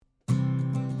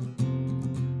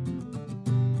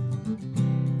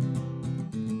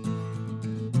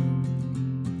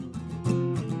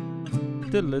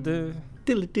Diddle-a-doo.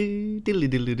 Diddle-a-doo,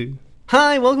 diddle-a-diddle-a-doo.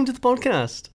 Hi, welcome to the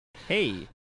podcast. Hey.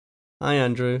 Hi,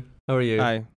 Andrew. How are you?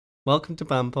 Hi. Welcome to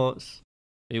Bampots.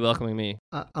 Are you welcoming me?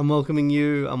 I'm welcoming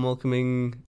you. I'm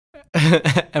welcoming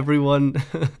everyone.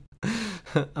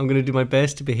 I'm going to do my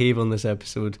best to behave on this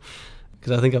episode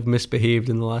because I think I've misbehaved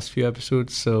in the last few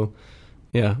episodes. So,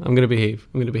 yeah, I'm going to behave.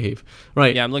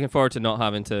 Right. Yeah, I'm looking forward to not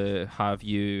having to have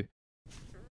you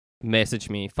message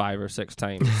me 5 or 6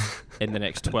 times in the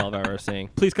next 12 hours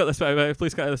saying, please cut this out,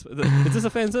 please cut this. Is this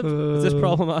offensive? Is this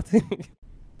problematic?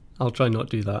 I'll try not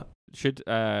to do that. Should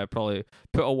probably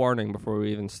put a warning before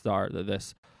we even start that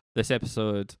this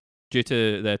episode, due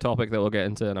to the topic that we'll get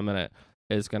into in a minute,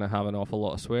 is going to have an awful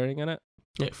lot of swearing in it.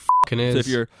 It fucking is. So if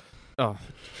you're... Oh.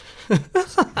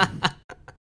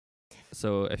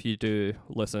 So if you do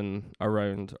listen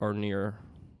around or near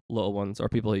little ones or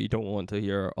people that you don't want to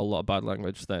hear a lot of bad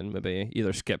language, then maybe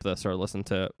either skip this or listen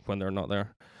to it when they're not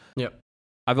there. Yep.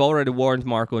 I've already warned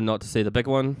Marco not to say the big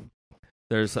one.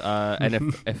 There's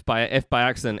and if by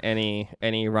accident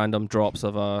any random drops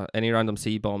of any random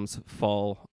C bombs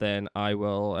fall, then I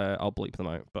will I'll bleep them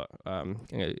out. But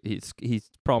he's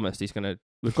promised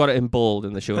we've got it in bold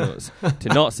in the show notes to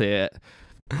not say it,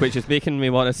 which is making me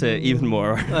want to say it even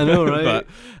more. I know, right? But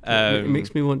it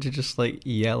makes me want to just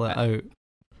yell it out.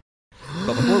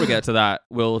 But before we get to that,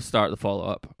 we'll start the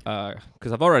follow-up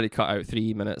because I've already cut out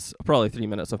 3 minutes, probably 3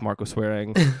 minutes of Marco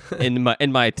swearing in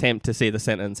my attempt to say the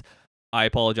sentence. I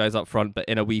apologise up front, but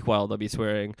in a wee while they'll be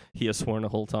swearing. He has sworn a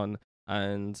whole ton,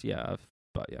 and yeah.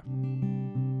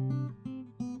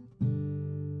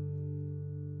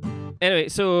 Anyway,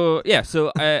 so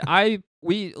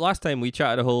we last time we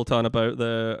chatted a whole ton about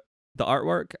the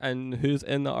artwork and who's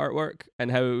in the artwork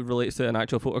and how it relates to an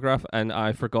actual photograph, and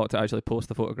I forgot to actually post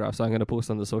the photograph, so I'm going to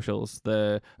post on the socials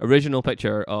the original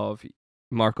picture of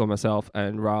Marco, myself,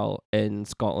 and Ral in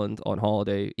Scotland on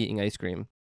holiday eating ice cream,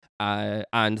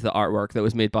 and the artwork that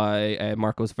was made by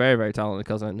Marco's very, very talented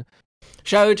cousin.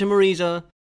 Shout out to Marisa.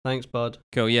 Thanks, bud.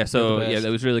 Cool, yeah, so yeah, it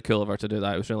was really cool of her to do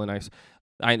that. It was really nice.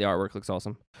 I think the artwork looks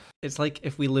awesome. It's like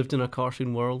if we lived in a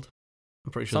cartoon world.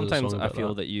 I'm pretty sure sometimes I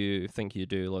feel that you think you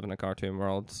do live in a cartoon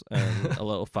world and a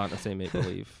little fantasy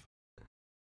make-believe.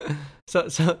 So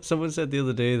someone said the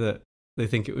other day that they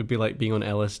think it would be like being on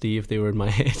LSD if they were in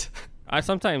my head.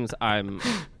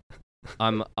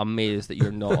 I'm amazed that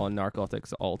you're not on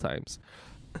narcotics at all times.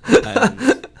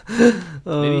 And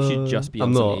maybe you should just be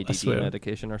on some ADD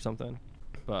medication or something.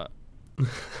 But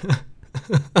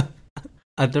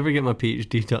I'd never get my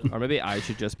PhD done. Or maybe I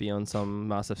should just be on some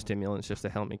massive stimulants just to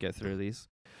help me get through these.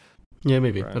 Yeah,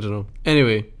 maybe. Right. I don't know.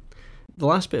 Anyway, the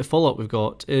last bit of follow-up we've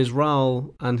got is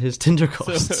Ral and his Tinder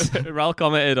costs. So, Ral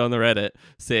commented on the Reddit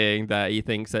saying that he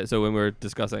thinks that, so when we're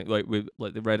discussing the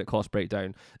Reddit cost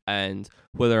breakdown and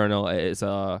whether or not it's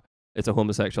a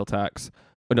homosexual tax,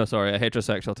 a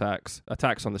heterosexual tax, a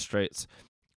tax on the straights,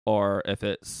 or if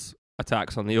it's a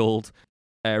tax on the old,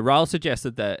 Ral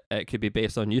suggested that it could be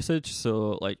based on usage.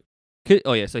 So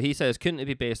so he says, couldn't it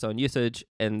be based on usage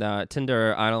in that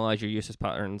Tinder analyze your usage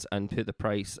patterns and put the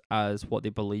price as what they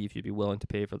believe you'd be willing to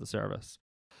pay for the service?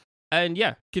 And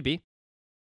yeah, could be.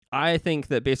 I think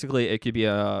that basically it could be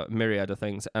a myriad of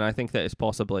things, and I think that it's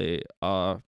possibly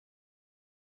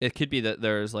it could be that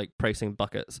there's pricing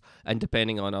buckets, and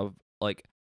depending on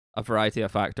a variety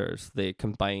of factors, they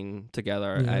combine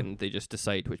together and they just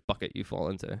decide which bucket you fall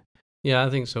into. Yeah,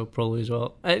 I think so, probably as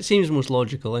well. It seems most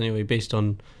logical anyway, based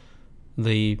on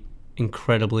the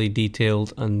incredibly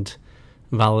detailed and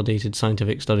validated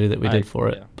scientific study that we did for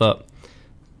it. Yeah. But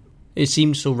it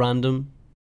seems so random.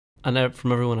 And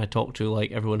from everyone I talked to,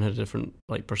 everyone had a different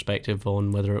perspective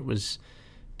on whether it was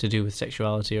to do with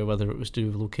sexuality or whether it was to do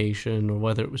with location or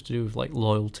whether it was to do with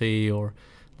loyalty or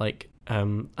I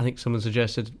think someone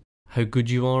suggested how good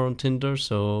you are on Tinder.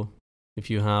 So if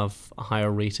you have a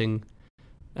higher rating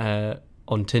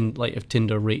on Tinder, if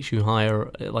Tinder rates you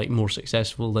higher, more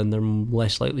successful, then they're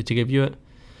less likely to give you it.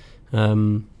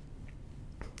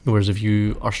 Whereas if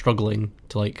you are struggling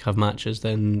to have matches,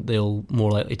 then they'll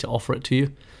more likely to offer it to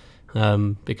you,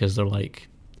 because they're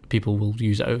people will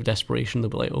use it out of desperation. They'll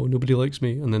be like, oh, nobody likes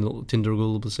me, and then Tinder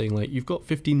will be saying you've got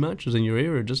 15 matches in your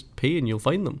area, just pay and you'll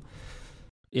find them.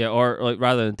 Yeah, or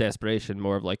rather than desperation,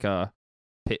 more of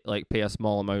pay a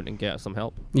small amount and get some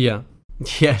help. Yeah.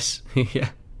 Yes.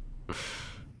 Yeah.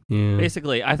 Yeah.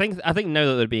 Basically, I think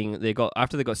now that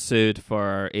after they got sued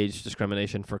for age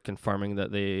discrimination for confirming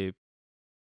that they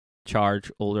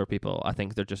charge older people, I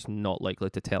think they're just not likely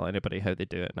to tell anybody how they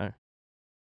do it now.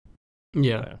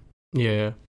 Yeah.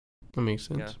 Yeah. That makes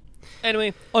sense. Yeah.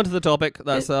 Anyway, on to the topic.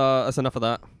 That's enough of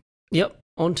that. Yep.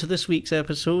 On to this week's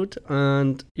episode,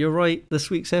 and you're right, this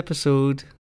week's episode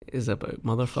is about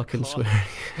motherfucking swearing.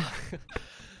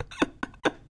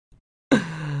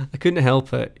 I couldn't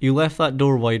help it. You left that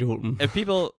door wide open. If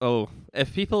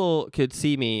people could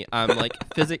see me, I'm like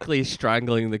physically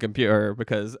strangling the computer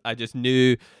because I just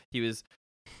knew he was.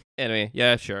 Anyway,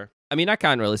 yeah, sure. I mean, I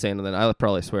can't really say anything. I'll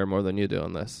probably swear more than you do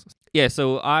on this. Yeah,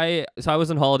 so I was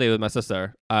on holiday with my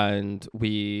sister, and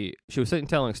she was sitting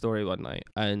telling a story one night,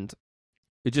 and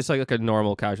it's just like a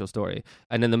normal casual story,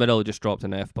 and in the middle it just dropped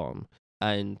an F-bomb,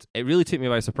 and it really took me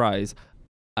by surprise,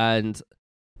 and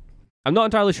I'm not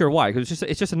entirely sure why, because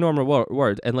it's just a normal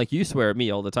word, and like you swear at me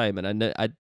all the time, and I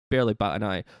barely bat an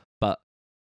eye, but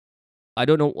I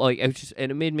don't know, like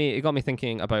it got me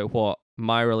thinking about what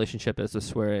my relationship is with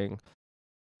swearing,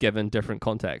 given different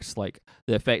contexts, like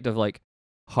the effect of like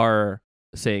her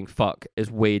saying fuck is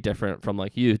way different from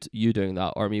like you doing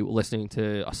that, or me listening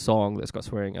to a song that's got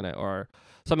swearing in it, or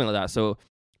something like that. So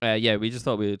yeah, we just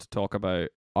thought we'd talk about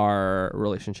our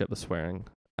relationship with swearing,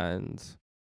 and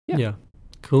yeah.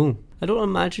 Cool. I don't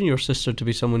imagine your sister to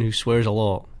be someone who swears a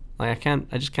lot. Like I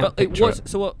just can't picture it.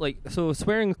 So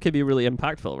swearing can be really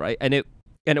impactful, right? And it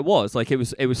was like it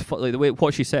was like the way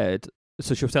what she said.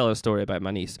 So she was telling a story about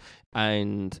my niece,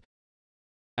 and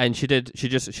she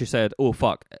said, "Oh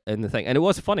fuck," in the thing, and it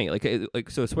was funny.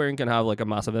 So swearing can have like a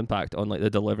massive impact on like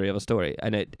the delivery of a story,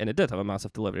 and it did have a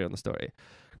massive delivery on the story.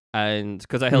 And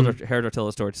because I heard her tell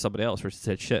a story to somebody else where she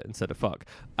said shit instead of fuck,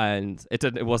 and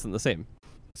it wasn't the same.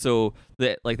 So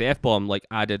the F-bomb like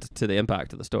added to the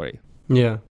impact of the story.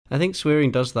 Yeah, I think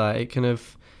swearing does that.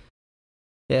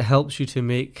 It helps you to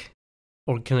make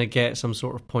or kind of get some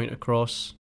sort of point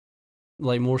across,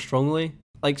 like more strongly.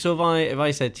 Like so, if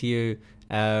I said to you,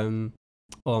 "Oh,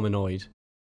 I'm annoyed,"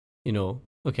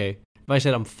 okay. If I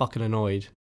said I'm fucking annoyed,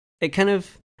 it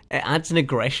adds an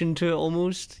aggression to it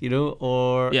almost,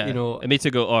 or yeah, it makes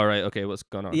it go, all right, okay, what's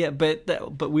going on? Yeah, but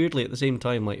weirdly at the same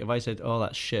time, like if I said, "Oh,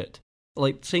 that's shit,"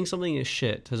 like saying something is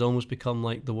shit has almost become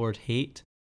like the word hate.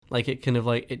 Like it kind of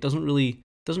like it doesn't really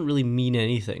mean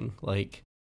anything. Like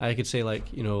I could say like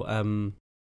oh,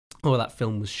 that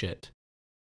film was shit.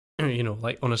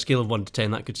 Like on a scale of 1 to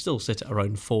 10, that could still sit at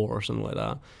around 4 or something like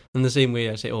that. In the same way,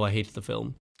 I say, "Oh, I hated the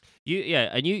film."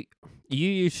 And you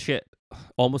use shit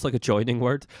almost like a joining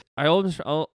word. I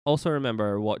also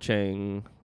remember watching,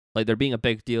 like, there being a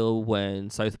big deal when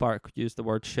South Park used the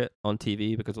word shit on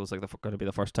TV, because it was like going to be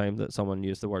the first time that someone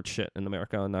used the word shit in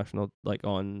America on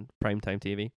on primetime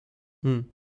TV,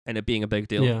 and it being a big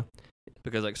deal. Yeah,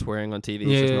 because like swearing on TV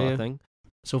is just not a thing.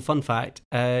 So fun fact,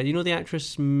 the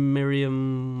actress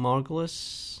Miriam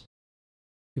Margolyes,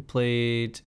 who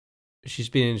played, she's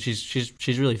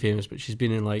really famous, but she's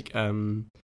been in like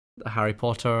Harry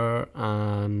Potter,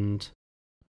 and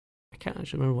I can't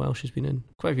actually remember what else she's been in.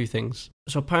 Quite a few things.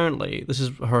 So apparently, this is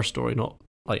her story, not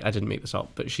like I didn't make this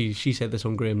up, but she said this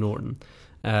on Graham Norton,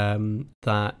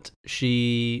 that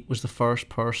she was the first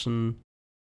person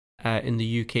in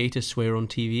the UK to swear on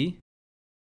TV.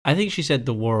 I think she said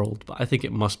the world, but I think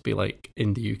it must be like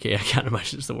in the UK. I can't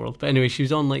imagine it's the world. But anyway, she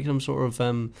was on like some sort of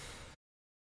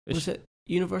was it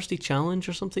University Challenge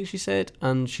or something, she said,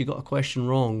 and she got a question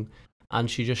wrong, and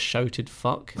she just shouted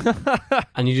fuck.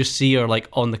 And you just see her like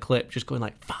on the clip just going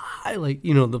like fuck, like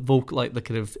the vocal, like the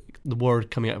kind of the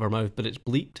word coming out of her mouth, but it's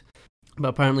bleeped. But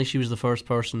apparently she was the first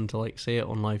person to like say it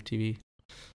on live TV,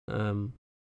 even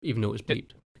though it was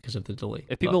bleeped because of the delay.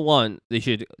 If people want, they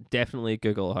should definitely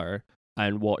Google her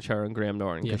and watch her on Graham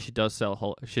Norton, because she does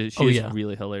sell. She's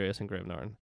really hilarious in Graham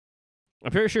Norton.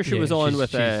 I'm pretty sure she was on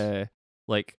with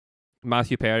like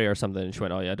Matthew Perry or something, and she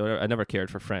went, "Oh yeah, I never cared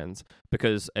for Friends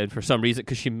and for some reason,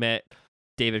 because she met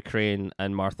David Crane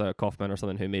and Martha Kaufman or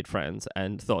something, who made Friends,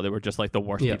 and thought they were just like the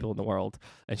worst people in the world."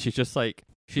 And she's just like,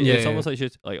 it's almost like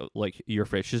she's like your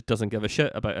phrase, she just doesn't give a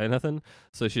shit about anything.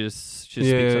 So she speaks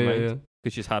her mind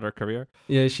because she's had her career.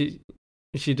 Yeah,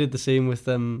 She did the same with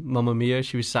Mamma Mia.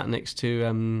 She was sat next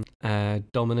to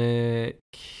Dominic,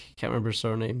 can't remember his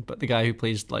surname, but the guy who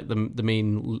plays like the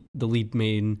lead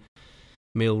main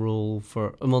male role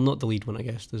for, well, not the lead one, I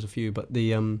guess. There's a few, but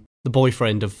the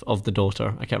boyfriend of the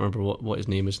daughter. I can't remember what his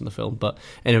name is in the film, but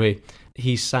anyway,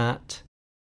 he sat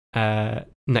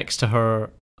next to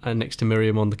her, next to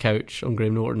Miriam on the couch on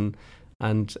Graham Norton.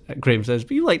 And Graham says,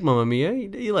 "But you like Mamma Mia?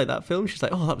 You like that film?" She's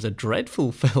like, "Oh, that was a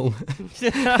dreadful film."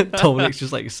 Dominic's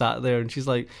just like sat there, and she's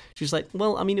like,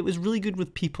 "Well, I mean, it was really good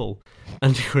with people."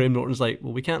 And Graham Norton's like,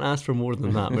 "Well, we can't ask for more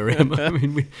than that, Miriam. I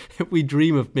mean, we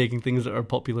dream of making things that are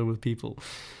popular with people."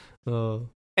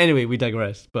 Anyway, we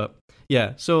digress. But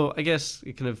yeah, so I guess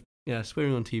it kind of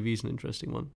swearing on TV is an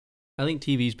interesting one. I think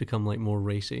TV's become like more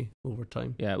racy over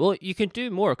time. Yeah, well, you can do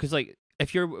more because like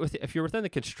if you're within the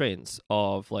constraints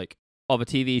of like of a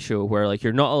TV show where like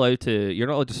you're not allowed to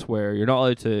swear, you're not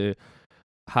allowed to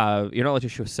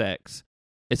show sex.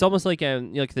 It's almost like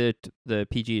like the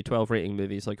PG-12 rating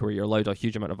movies, like where you're allowed a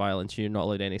huge amount of violence, you're not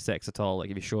allowed any sex at all. Like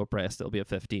if you show a breast, it'll be a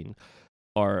 15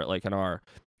 or like an R.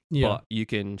 Yeah. But you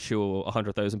can show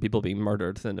 100,000 people being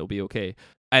murdered, then it'll be okay.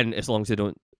 And as long as they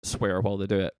don't swear while they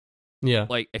do it. Yeah.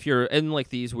 Like if you're in like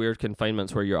these weird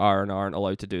confinements where you are and aren't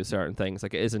allowed to do certain things,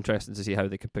 like it is interesting to see how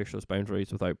they can push those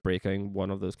boundaries without breaking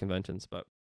one of those conventions. But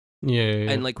yeah.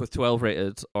 And like with 12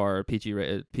 rated or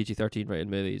PG-13 rated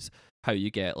movies, how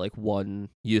you get like one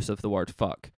use of the word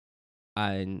fuck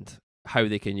and how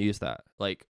they can use that.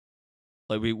 Like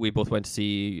we both went to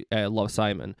see Love,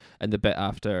 Simon, and the bit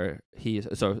after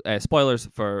spoilers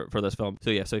for this film. So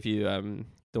yeah, so if you don't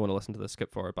want to listen to this,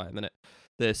 skip forward by a minute.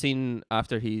 The scene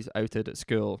after he's outed at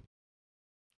school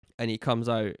and he comes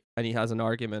out and he has an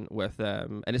argument with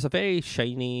and it's a very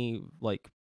shiny, like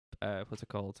what's it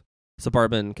called,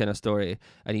 suburban kind of story,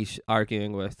 and he's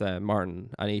arguing with Martin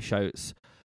and he shouts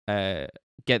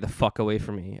get the fuck away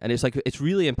from me, and it's like it's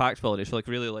really impactful, and it's like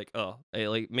really like it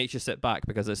like makes you sit back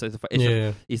because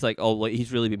he's like like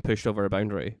he's really been pushed over a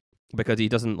boundary because he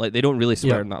doesn't like, they don't really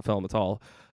swear in that film at all,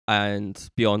 and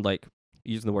beyond like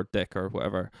using the word dick or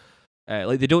whatever,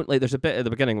 like they don't, like there's a bit at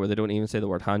the beginning where they don't even say the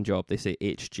word hand job, they say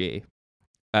HJ,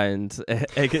 and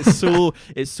it gets so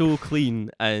it's so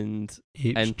clean and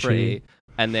pretty,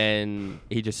 and then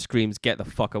he just screams get the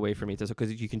fuck away from me,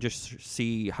 because you can just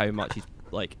see how much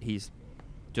he's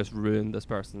just ruined this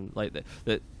person, like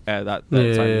that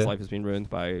Simon's life has been ruined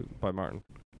by Martin.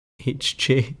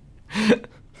 HJ.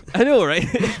 I know, right?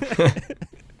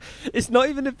 It's not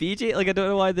even a BJ. Like I don't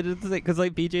know why they didn't say, because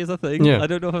like BJ is a thing. Yeah. I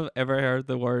don't know if I've ever heard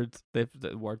the acronym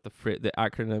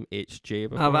HJ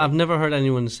before. I've never heard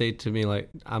anyone say to me like,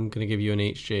 "I'm gonna give you an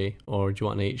HJ," or "Do you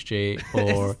want an HJ?"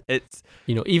 Or it's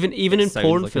you know, even in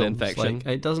porn like films, like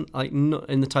it doesn't, like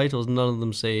in the titles, none of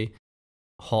them say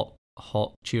hot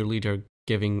cheerleader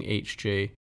giving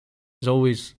HJ. There's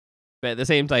always. But at the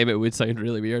same time, it would sound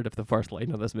really weird if the first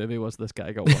line of this movie was this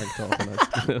guy got wanked off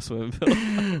in a swimming pool.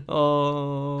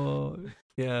 Oh,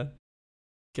 yeah.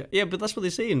 Yeah, but that's what they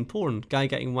say in porn. Guy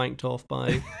getting wanked off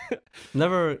by...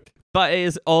 Never... But it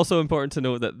is also important to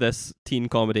note that this teen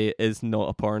comedy is not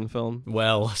a porn film.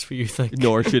 Well, that's what you think.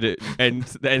 Nor should it. And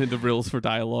the rules for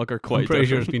dialogue are quite I'm pretty different.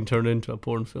 Sure it's been turned into a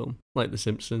porn film, like The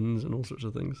Simpsons and all sorts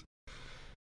of things.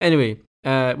 Anyway,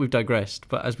 we've digressed,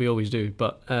 but as we always do.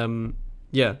 But...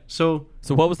 yeah, so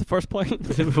what was the first point?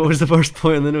 What was the first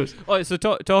point on the notes? Oh, so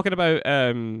talking about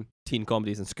teen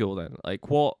comedies in school then. Like,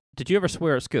 what did you ever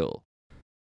swear at school?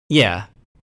 Yeah,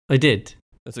 I did.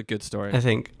 That's a good story. I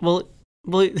think. Well,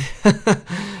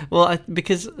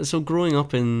 because growing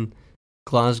up in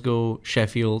Glasgow,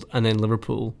 Sheffield, and then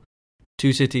Liverpool,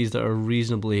 two cities that are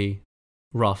reasonably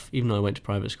rough, even though I went to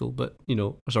private school, but,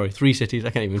 3 cities, I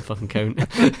can't even fucking count.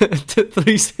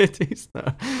 3 cities. No.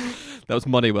 That was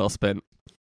money well spent.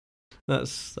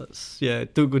 That's yeah,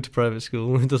 don't go to private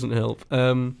school, it doesn't help.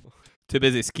 Too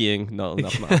busy skiing, not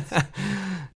enough maths.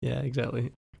 Yeah,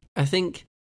 exactly. I think,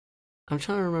 I'm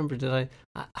trying to remember, did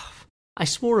I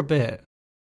swore a bit,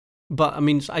 but I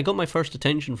mean, I got my first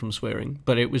attention from swearing,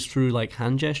 but it was through like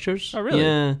hand gestures. Oh, really?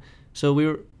 Yeah. So we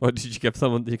were. What did you give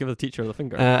someone? Did you give the teacher the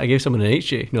finger? I gave someone an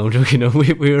HJ. No, I'm joking. No,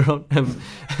 we were on.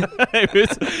 It was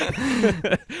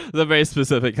a very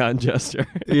specific hand gesture.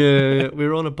 Yeah, we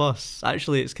were on a bus.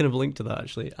 Actually, it's kind of linked to that.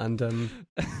 Actually, and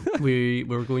we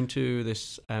were going to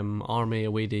this army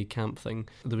away day camp thing.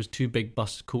 There was 2 big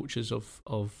bus coaches of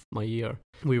my year.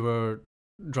 We were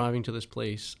driving to this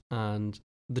place, and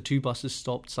the 2 buses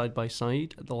stopped side by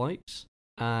side at the lights,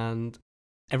 and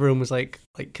everyone was like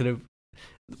kind of.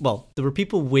 Well, there were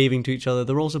people waving to each other.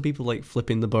 There were also people like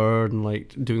flipping the bird and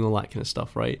like doing all that kind of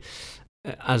stuff, right?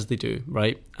 As they do,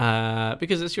 right?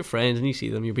 Because it's your friends and you see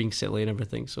them, you're being silly and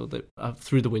everything. So that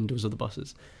through the windows of the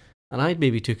buses, and I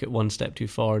maybe took it one step too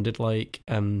far and did like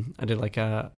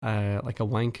a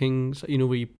wanking,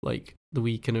 where you like the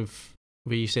wee kind of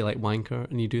where you say like wanker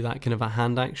and you do that kind of a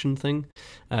hand action thing,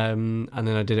 and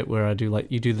then I did it where I do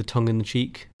like you do the tongue in the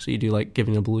cheek, so you do like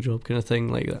giving a blowjob kind of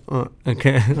thing, like that.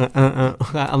 Okay,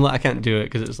 I can't do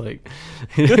it because it's like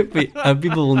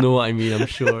people will know what I mean, I'm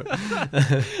sure.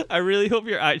 I really hope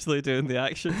you're actually doing the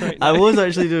action right now. I was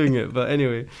actually doing it, but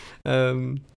anyway,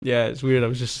 yeah, it's weird. I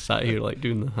was just sat here like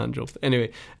doing the hand job.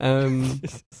 Anyway,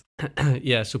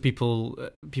 yeah, so people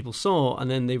saw,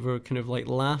 and then they were kind of like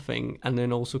laughing, and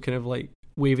then also kind of like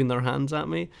waving their hands at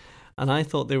me, and I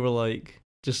thought they were like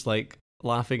just like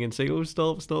laughing and saying, "Oh,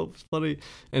 stop, it's funny."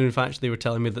 And in fact, they were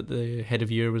telling me that the head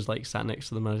of year was like sat next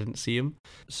to them, and I didn't see him.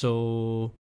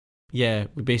 So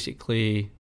we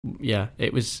basically,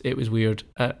 it was weird.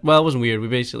 Well, it wasn't weird. We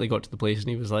basically got to the place and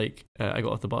he was like, I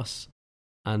got off the bus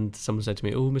and someone said to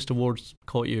me, "Oh, Mr. Ward's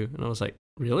caught you," and I was like,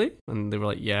 "Really?" And they were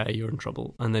like, "Yeah, you're in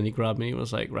trouble." And then he grabbed me and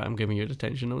was like, "Right, I'm giving you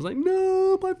detention." I was like,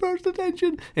 "No, my first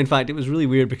detention." In fact, it was really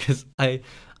weird because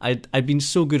I'd been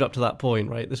so good up to that point,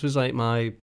 right? This was like my,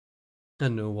 I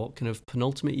don't know, what kind of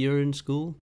penultimate year in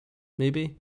school,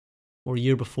 maybe, or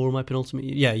year before my penultimate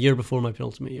year. Yeah, year before my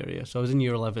penultimate year. Yeah, so I was in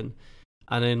year 11,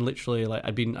 and then literally like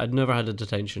I'd never had a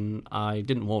detention. I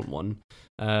didn't want one.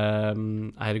 I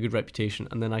had a good reputation,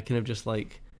 and then I kind of just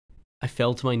like I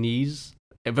fell to my knees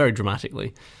very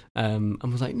dramatically, and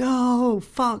was like, "No,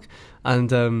 fuck!" And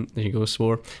there you go,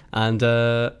 swore, and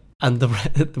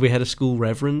we had a school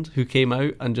reverend who came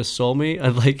out and just saw me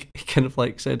and like he kind of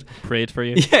like said, prayed for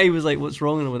you. Yeah, he was like, "What's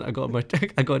wrong?" And I went,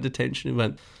 I got a detention. He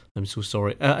went, "I'm so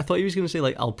sorry." I thought he was going to say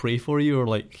like, "I'll pray for you," or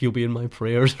like, "You'll be in my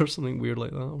prayers," or something weird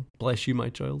like that. Oh, bless you, my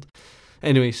child.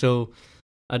 Anyway, so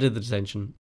I did the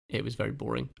detention. It was very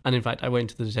boring. And in fact, I went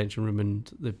to the detention room and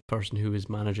the person who was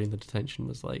managing the detention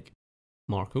was like,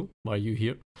 "Marco, why are you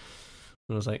here?" And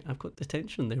I was like, "I've got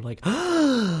detention." They were like,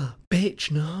 "Ah, bitch,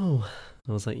 no."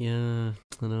 I was like, "Yeah,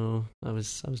 I know. I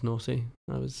was naughty.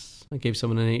 I gave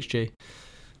someone an HJ."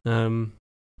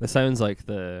 It sounds like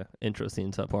the intro scene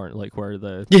to that part, like where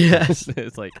the yes,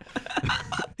 it's like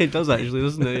it does actually,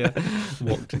 doesn't it? Yeah.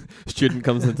 Walked. Student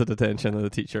comes into detention and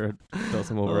the teacher does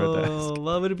him over a desk. Well,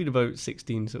 I would have been about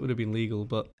 16, so it would have been legal,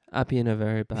 but I'd be in a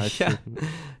very bad student.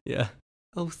 Yeah.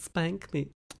 Oh, spank me.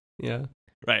 Yeah.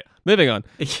 Right. Moving on.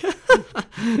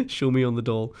 Show me on the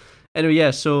doll. Anyway, yeah.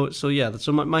 So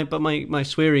my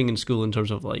swearing in school in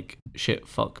terms of like shit,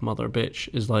 fuck, mother,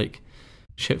 bitch is like.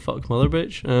 Shit, fuck, mother,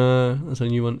 bitch. That's a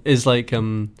new one. Is like,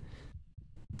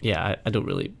 yeah, I don't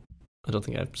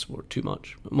think I swore too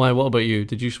much. Why? What about you?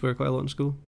 Did you swear quite a lot in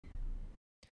school?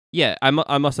 Yeah, I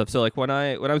must have. So like when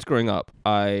I was growing up,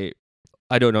 I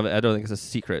don't know. I don't think it's a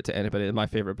secret to anybody. My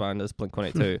favorite band is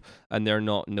Blink-182, and they're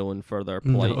not known for their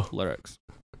polite lyrics.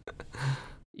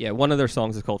 Yeah, one of their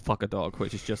songs is called "Fuck a Dog,"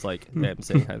 which is just like them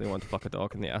saying how they want to fuck a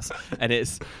dog in the ass, and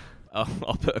it's. I'll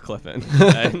put a clip in.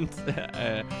 And,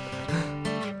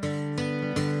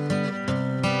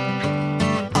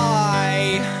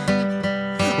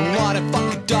 I want to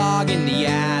fuck a dog in the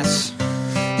ass.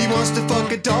 He wants to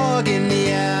fuck a dog in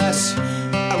the ass.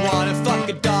 I want to fuck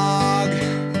a dog.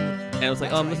 And I was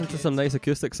like, I'm listening to some nice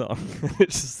acoustic song.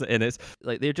 And it's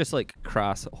like, they're just like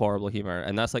crass, horrible humor.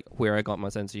 And that's like where I got my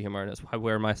sense of humor. And it's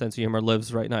where my sense of humor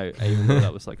lives right now. Even though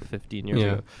that was like 15 years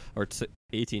ago or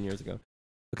 18 years ago.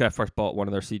 Look, I first bought one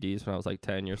of their CDs when I was like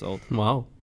 10 years old. Wow.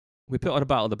 We put on a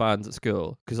battle of the bands at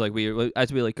school because like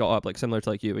as we like got up, like similar to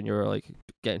like you when you were like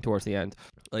getting towards the end,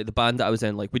 like the band that I was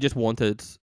in, like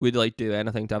we'd like do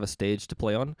anything to have a stage to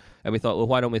play on, and we thought, well,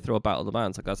 why don't we throw a battle of the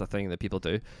bands? Like that's a thing that people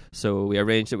do. So we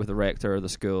arranged it with the rector of the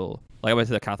school. Like I went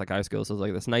to the Catholic high school, so it was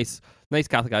like this nice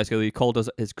Catholic high school. He called us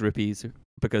his groupies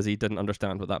because he didn't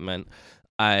understand what that meant,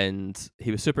 and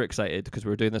he was super excited because we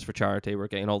were doing this for charity. We're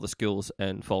getting all the schools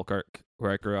in Falkirk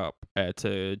where I grew up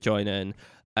to join in,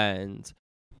 and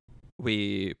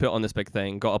we put on this big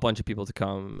thing, got a bunch of people to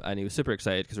come, and he was super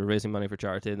excited because we're raising money for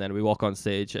charity. And then we walk on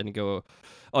stage and go,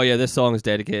 "Oh yeah, this song is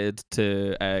dedicated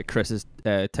to Chris's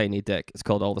tiny dick. It's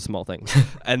called All the Small Things."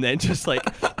 And then just like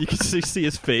you could see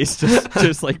his face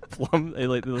just like plumb,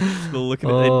 like the look at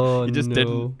it. He just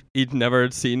didn't. He'd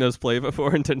never seen us play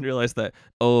before and didn't realize that.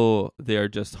 Oh, they're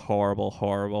just horrible,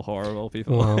 horrible, horrible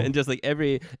people. Wow. And just like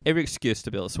every excuse to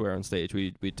be able to swear on stage,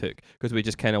 we took because we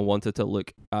just kind of wanted to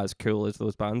look as cool as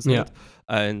those bands did.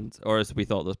 And or as we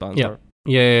thought those bands were.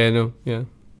 Yeah.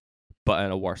 But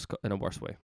in a worse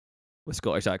way, with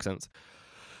Scottish accents.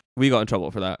 We got in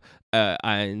trouble for that,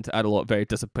 and I had a lot of very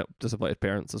disappointed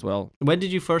parents as well. When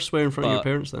did you first swear in front of your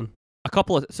parents then? A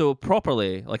couple of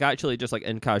properly, like actually just like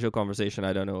in casual conversation,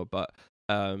 I don't know, but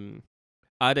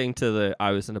adding to the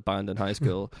I was in a band in high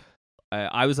school.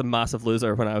 I was a massive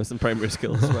loser when I was in primary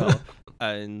school as well,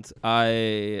 and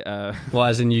I. Well,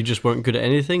 as in you just weren't good at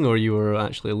anything, or you were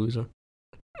actually a loser?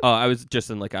 Oh, I was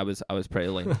just in like I was pretty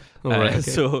lame. Right, okay.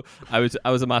 So I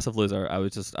was a massive loser. I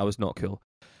was not cool.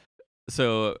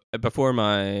 So before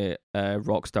my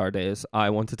rock star days, I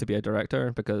wanted to be a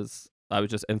director because I was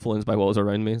just influenced by what was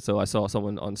around me. So I saw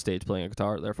someone on stage playing a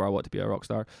guitar, therefore I wanted to be a rock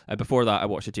star. And before that, I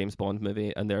watched a James Bond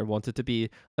movie, and there wanted to be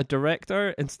a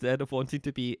director instead of wanting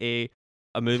to be a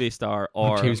movie star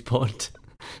or James Bond.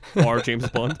 Or James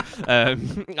Bond. I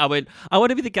want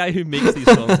to be the guy who makes these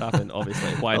songs happen. Obviously,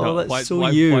 why not? That's why, so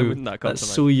why, you. Why wouldn't that come That's to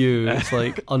mind? so you. It's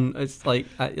like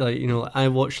you know, I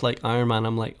watch like Iron Man.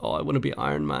 I'm like, oh, I want to be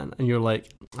Iron Man, and you're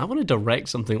like, I want to direct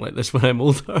something like this when I'm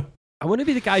older. I want to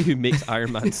be the guy who makes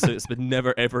Iron Man suits but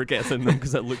never ever gets in them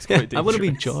because it looks quite dangerous. I want to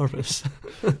be Jarvis.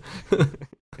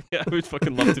 Yeah, I would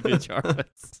fucking love to be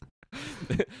Jarvis.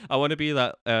 I want to be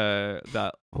that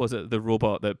was it the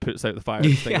robot that puts out the fire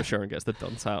extinguisher and gets the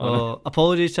dunce hat on it.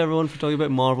 Apologies to everyone for talking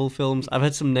about Marvel films. I've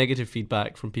had some negative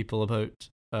feedback from people about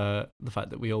the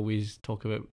fact that we always talk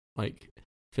about like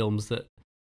films that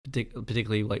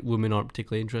particularly like women aren't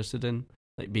particularly interested in,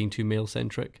 like being too male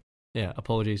centric. Yeah,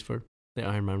 apologies for the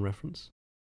Iron Man reference.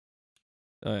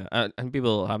 Oh, yeah. And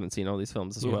people haven't seen all these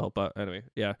films as well, but anyway,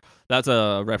 yeah, that's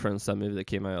a reference to a movie that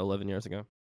came out 11 years ago.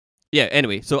 Yeah,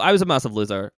 anyway, so I was a massive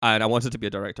loser, and I wanted to be a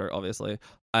director, obviously.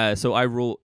 So I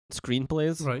wrote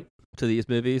screenplays to these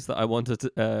movies that I wanted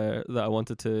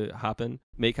to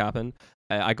make happen.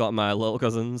 I got my little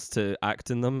cousins to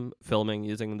act in them, filming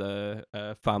using the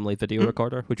family video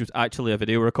recorder, which was actually a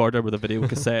video recorder with a video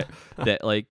cassette that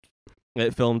like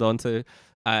it filmed onto,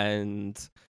 and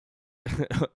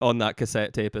on that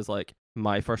cassette tape is like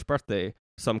my first birthday,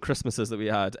 some Christmases that we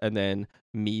had, and then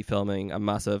me filming a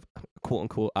massive quote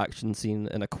unquote action scene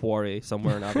in a quarry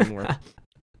somewhere in Aberdeen.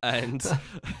 And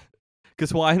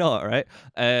because why not, right?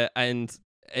 And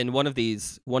in one of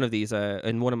these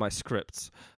in one of my scripts,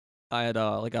 I had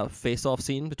a face-off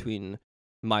scene between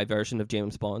my version of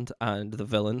James Bond and the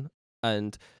villain,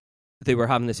 and they were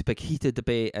having this big heated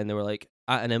debate, and they were like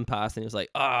at an impasse, and he was like,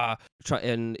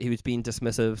 and he was being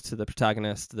dismissive to the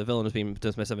protagonist. The villain was being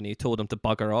dismissive, and he told him to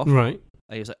bugger off. Right.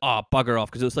 And he was like, bugger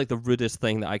off, because it was like the rudest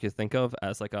thing that I could think of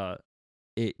as like a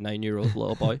 8-9-year-old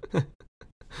little boy.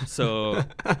 So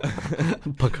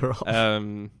bugger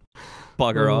off.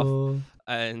 Bugger off.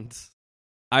 And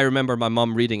I remember my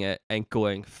mum reading it and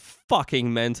going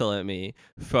fucking mental at me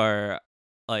for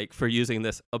using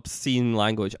this obscene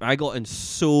language. And I got in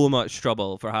so much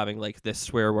trouble for having like this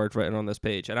swear word written on this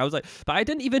page. And I was like, but I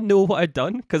didn't even know what I'd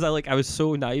done, because I was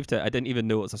so naive to it. I didn't even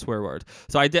know it's a swear word.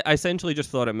 So I essentially just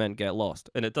thought it meant get lost,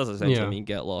 and it does essentially mean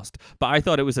get lost. But I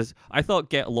thought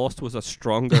get lost was a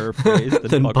stronger phrase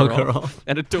than bugger off.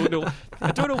 And I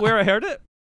don't know where I heard it.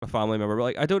 A family member,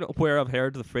 I don't know where I've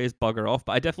heard the phrase bugger off,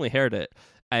 but I definitely heard it.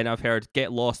 And I've heard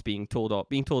get lost being told off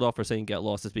for saying get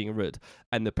lost as being rude,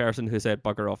 and the person who said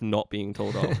bugger off not being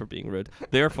told off for being rude.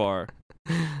 Therefore,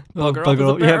 bugger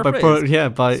off is a better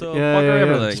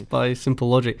phrase. Just by simple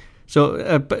logic.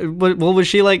 So, what was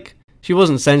she like? She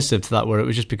wasn't sensitive to that word. It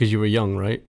was just because you were young,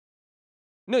 right?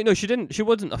 No, she didn't. She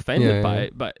wasn't offended by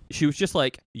it, but she was just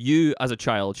like, you as a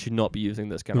child should not be using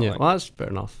this kind of language. Well, that's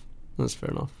fair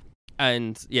enough.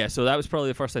 And yeah, so that was probably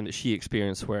the first time that she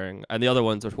experienced swearing. And the other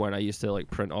ones were when I used to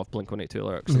like print off Blink-182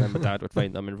 lyrics, and then my dad would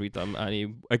find them and read them, and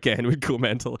he again would go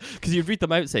mental because he'd read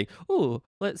them out saying, "Oh,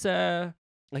 let's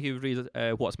like he would read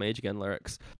What's My Age Again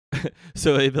lyrics."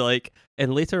 So he'd be like,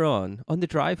 and later on the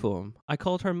drive home, I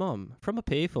called her mum from a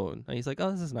payphone, and he's like,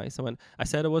 "Oh, this is nice." I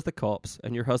said it was the cops,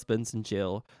 and your husband's in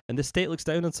jail, and the state looks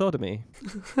down on sodomy.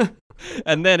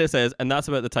 And then it says, and that's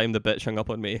about the time the bitch hung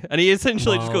up on me. And he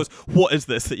essentially just goes, "What is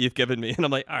this that you've given me?" And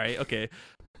I'm like, all right, okay.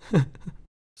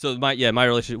 So my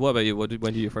relationship. What about you? When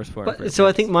did you first swear? So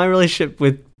I think my relationship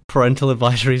with parental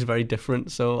advisory is very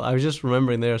different. So I was just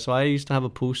remembering there. So I used to have a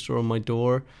poster on my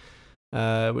door,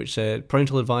 which said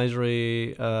parental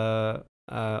advisory,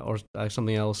 or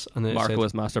something else, and then Mark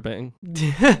was masturbating.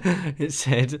 It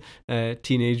said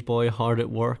teenage boy hard at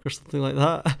work or something like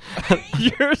that.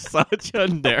 You're such a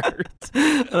nerd.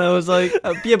 And I was like,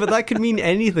 but that could mean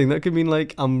anything. That could mean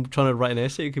like I'm trying to write an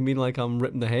essay. It could mean like I'm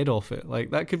ripping the head off it.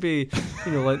 Like that could be,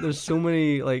 like there's so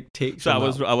many like takes. I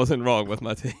wasn't wrong with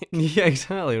my take. Yeah,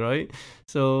 exactly, right.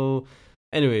 So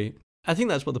anyway, I think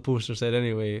that's what the poster said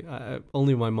anyway.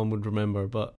 Only my mum would remember,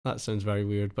 but that sounds very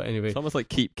weird. But anyway. It's almost like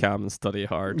keep calm and study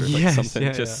hard, or like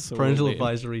something just so parental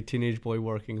advisory, teenage boy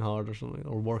working hard or something,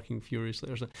 or working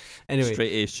furiously or something. Anyway.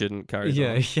 Straight A student carries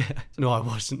on. Yeah. No, I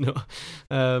wasn't,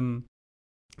 no.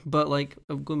 But like,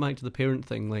 going back to the parent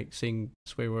thing, like saying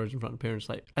swear words in front of parents,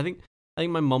 like I think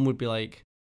my mum would be like,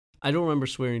 I don't remember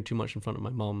swearing too much in front of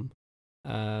my mum.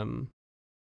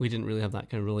 We didn't really have that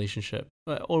kind of relationship,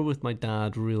 or with my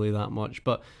dad really that much.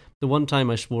 But the one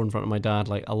time I swore in front of my dad,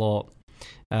 like a lot,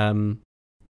 I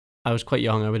was quite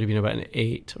young. I would have been about an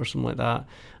 8 or something like that.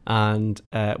 And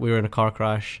we were in a car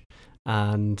crash,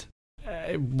 and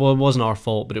it wasn't our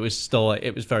fault, but it was still,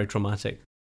 it was very traumatic.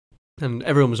 And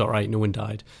everyone was all right. No one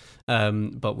died.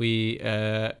 But we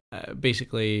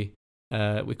basically,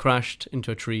 we crashed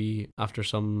into a tree after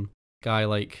some guy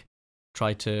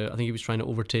I think he was trying to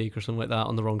overtake or something like that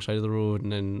on the wrong side of the road,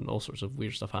 and then all sorts of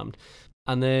weird stuff happened.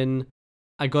 And then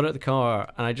I got out of the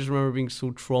car, and I just remember being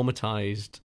so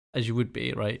traumatized, as you would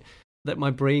be, right? that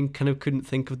my brain kind of couldn't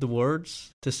think of the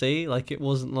words to say. Like it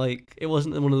wasn't one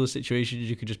of those situations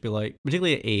you could just be like,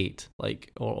 particularly at 8,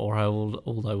 like or how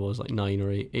old I was, like 9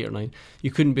 or 8 or 9.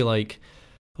 You couldn't be like,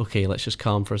 okay, let's just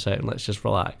calm for a second, let's just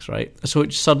relax, right? So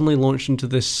it suddenly launched into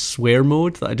this swear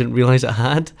mode that I didn't realize it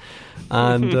had,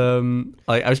 and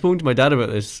I was speaking to my dad about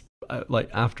this like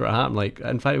after it happened. Like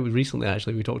in fact, it was recently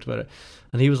actually we talked about it,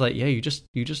 and he was like, yeah, you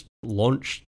just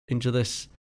launched into this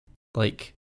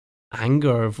like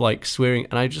anger of like swearing,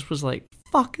 and I just was like,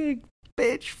 fucking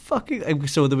bitch, fucking.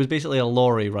 So there was basically a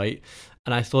lorry, right?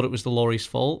 And I thought it was the lorry's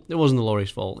fault. It wasn't the lorry's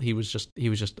fault. He was just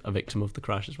a victim of the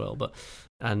crash as well.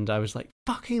 And I was like,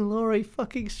 fucking lorry,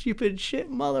 fucking stupid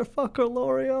shit, motherfucker,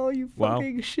 lorry, oh you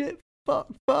fucking shit, fuck,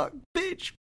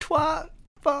 bitch, twat,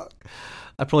 fuck.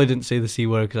 I probably didn't say the C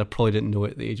word because I probably didn't know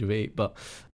it at the age of 8, but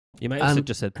you might have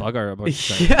just said bugger about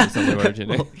yeah. word, you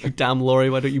know? Well, you damn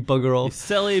lorry, why don't you bugger off? You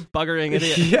silly buggering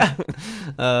idiot. Yeah.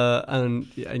 And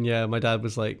yeah, my dad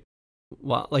was like,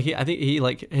 "What?" Like I think he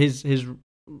like his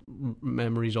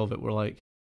memories of it were like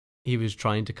he was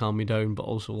trying to calm me down, but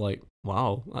also like,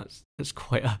 wow, that's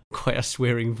quite a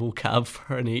swearing vocab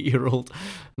for an 8-year-old.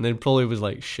 And then probably was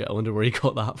like, shit, I wonder where he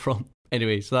got that from.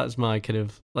 Anyway, so that's my kind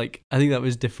of like, I think that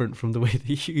was different from the way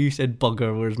that you said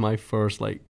bugger, whereas my first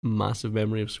like massive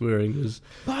memory of swearing was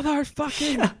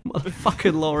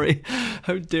motherfucking lorry,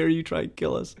 how dare you try and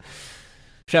kill us.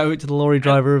 Shout out to the lorry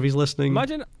driver if he's listening.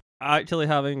 Imagine actually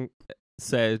having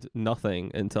said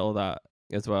nothing until that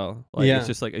as well. Like it's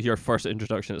just like your first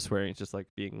introduction to swearing. It's just like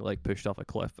being like pushed off a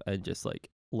cliff and just like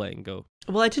letting go.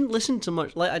 Well, I didn't listen to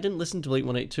much. Like I didn't listen to Blink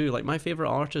 182. Like my favorite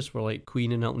artists were like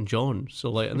Queen and Elton John. So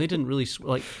like, and they didn't really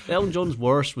like Elton John's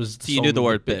worst was. So you knew the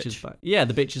word bitch. Is back. Yeah,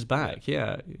 the bitch is back.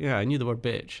 Yeah, I knew the word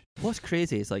bitch. What's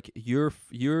crazy is like your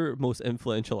most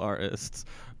influential artists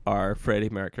are Freddie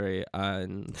Mercury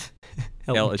and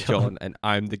Elton John, and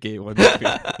I'm the gay one.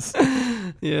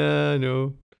 Yeah, I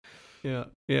know. Yeah,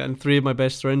 and 3 of my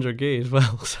best friends are gay as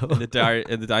well. So and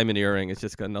the diamond earring has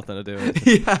just got nothing to do with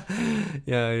it.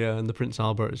 yeah, and the Prince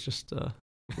Albert is just.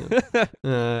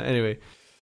 Anyway,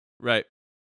 right.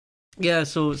 Yeah,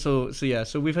 so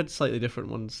we've had slightly different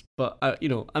ones, but I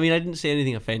didn't say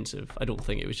anything offensive. I don't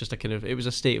think. It was just it was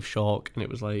a state of shock, and it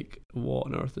was like, what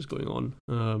on earth is going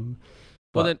on?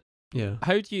 Well then, yeah.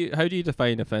 How do you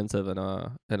define offensive in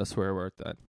a swear word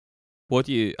then? What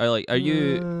do you?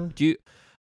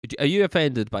 Are you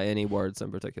offended by any words in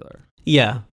particular?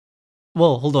 Yeah.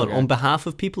 Well, hold on. Okay. On behalf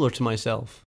of people or to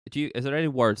myself? Is there any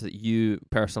words that you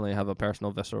personally have a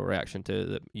personal visceral reaction to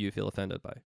that you feel offended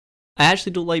by? I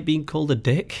actually don't like being called a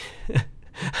dick.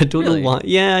 I don't Really? know why.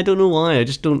 Yeah, I don't know why. I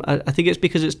just don't. I think it's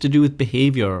because it's to do with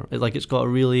behavior. Like it's got a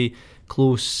really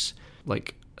close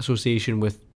like association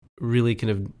with really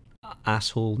kind of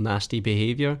asshole, nasty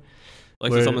behavior.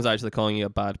 Like so someone's actually calling you a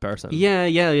bad person. Yeah.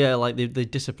 Like they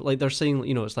like they're saying,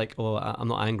 it's like, oh, I'm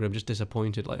not angry, I'm just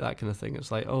disappointed, like that kind of thing.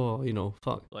 It's like, oh,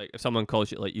 fuck. Like if someone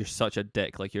calls you like you're such a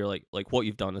dick, like you're like what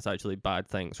you've done is actually bad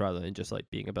things rather than just like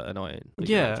being a bit annoying. Like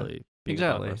yeah, actually being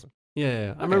exactly. A bad person. Yeah.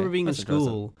 Okay, I remember being in that's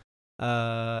school.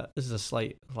 This is a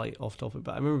slight off topic,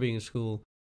 but I remember being in school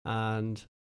and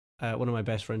one of my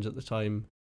best friends at the time,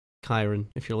 Kyron,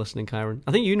 if you're listening, Kyron.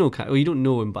 I think you know Kyron. Well, you don't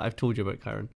know him, but I've told you about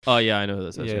Kyron. Oh yeah, I know who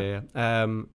this is. Yeah.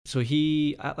 So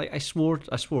I swore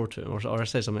to him, or I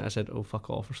said something. I said, "Oh,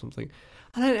 fuck off" or something,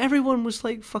 and then everyone was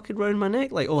like fucking round my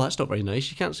neck, like, "Oh, that's not very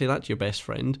nice. You can't say that to your best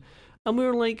friend." And we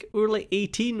were like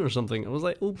 18 or something. I was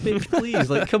like, "Oh, bitch, please,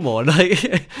 like, come on, like,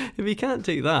 if he can't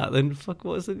take that, then fuck,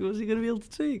 what's he going to be able to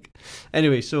take?"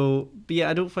 Anyway, but yeah,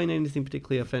 I don't find anything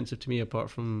particularly offensive to me apart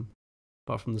from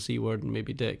the C word and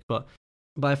maybe dick, but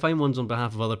I find ones on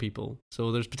behalf of other people.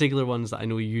 So there's particular ones that I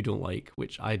know you don't like,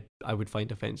 which I would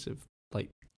find offensive, like,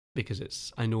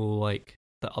 because I know like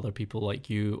that other people like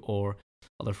you or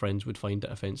other friends would find it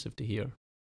offensive to hear.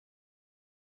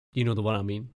 You know the one I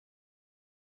mean?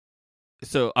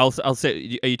 So I'll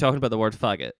say, are you talking about the word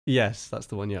faggot? Yes, that's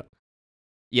the one. Yeah.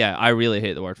 Yeah, I really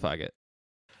hate the word faggot.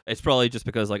 It's probably just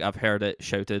because like I've heard it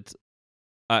shouted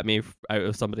at me out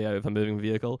of somebody out of a moving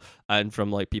vehicle and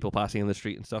from like people passing in the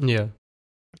street and stuff. Yeah.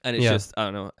 And it's just, I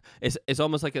don't know, it's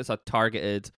almost like it's a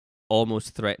targeted,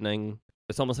 almost threatening,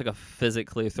 it's almost like a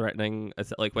physically threatening,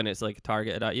 it's like when it's like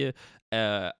targeted at you,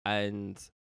 and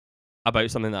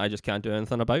about something that I just can't do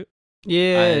anything about.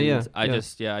 Yeah. I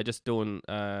just don't,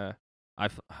 I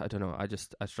don't know,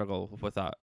 I struggle with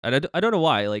that. And I don't know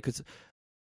why, like, because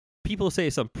people say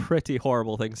some pretty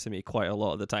horrible things to me quite a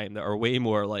lot of the time that are way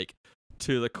more like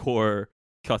to the core,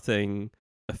 cutting,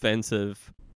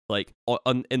 offensive. Like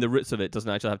in the roots of it,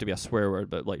 doesn't actually have to be a swear word,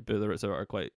 but like the roots of it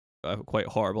are quite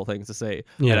horrible things to say.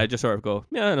 Yeah. And I just sort of go,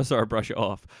 yeah, and I sort of brush it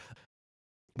off.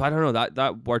 But I don't know,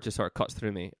 that word just sort of cuts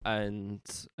through me, and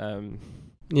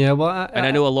yeah, well,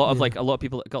 I know a lot of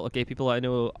people, got like gay people I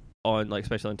know on like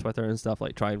especially on Twitter and stuff,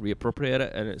 like try and reappropriate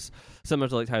it, and it's similar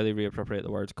to like how they reappropriate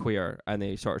the word queer, and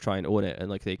they sort of try and own it, and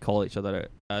like they call each other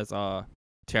as a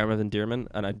term of endearment,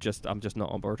 and I'm just not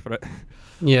on board for it.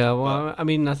 Yeah, well, I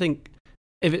mean, I think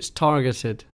if it's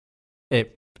targeted,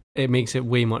 it makes it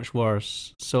way much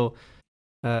worse. So,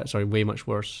 sorry, way much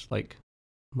worse, like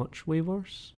way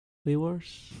worse.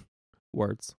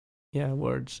 Words. Yeah,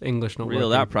 words. English not Real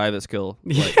working. that private school.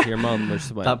 Like your mum was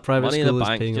just that private money school in the is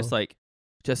bank, paying just off. like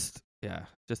just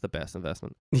the best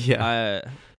investment. Yeah.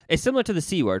 It's similar to the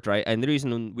C word, right? And the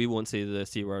reason we won't say the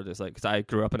C word is like because I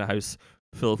grew up in a house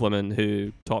full of women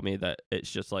who taught me that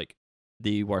it's just like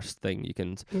the worst thing you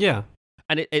can. Yeah.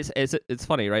 And it's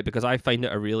funny, right? Because I find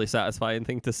it a really satisfying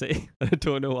thing to say. I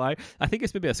don't know why. I think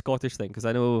it's maybe a Scottish thing because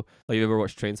I know, like, you ever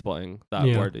watched Trainspotting, that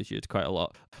word is used quite a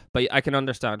lot. But I can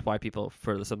understand why people,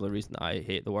 for the similar reason I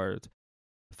hate the word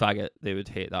faggot, they would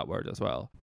hate that word as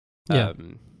well. Yeah.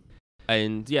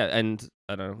 And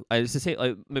I don't know. It's the same.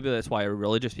 Like maybe that's why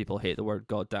religious people hate the word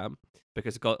goddamn,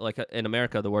 because like in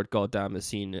America, the word goddamn is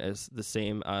seen as the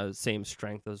same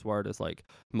strength as word as like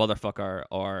motherfucker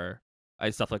or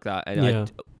and stuff like that.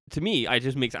 And to me, it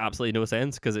just makes absolutely no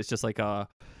sense because it's just like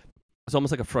it's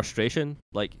almost like a frustration.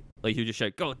 Like you just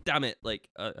shout, "God damn it!" Like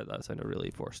that sounded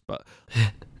really forced, but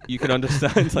you can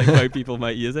understand like how people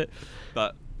might use it.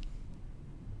 But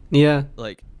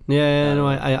like no,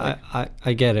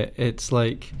 I get it. It's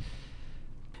like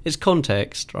it's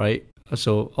context, right?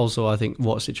 So also, I think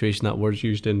what situation that word's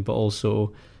used in, but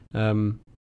also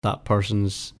that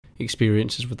person's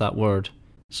experiences with that word.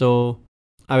 So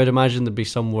I would imagine there'd be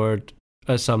some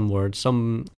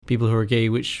people who are gay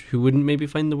who wouldn't maybe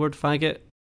find the word faggot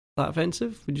that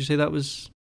offensive. Would you say that was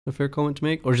a fair comment to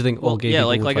make, or do you think all gay people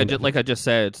would find it? Like I just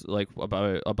said, like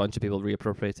about a bunch of people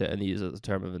reappropriate it and use it as a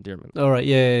term of endearment. All right,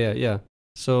 yeah.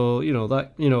 So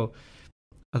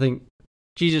I think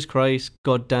Jesus Christ,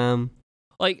 goddamn.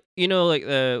 Like like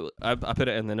I put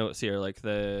it in the notes here, like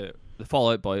the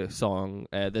Fall Out Boy song,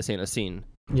 "This Ain't a Scene."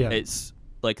 Yeah, it's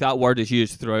like that word is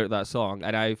used throughout that song,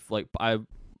 and I've a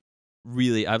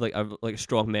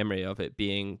strong memory of it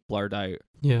being blurred out,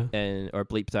 or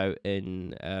bleeped out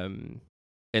in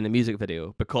the music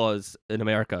video, because in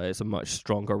America it's a much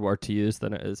stronger word to use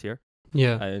than it is here.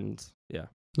 Yeah, and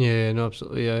no,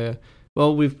 absolutely, yeah.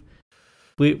 Well, we've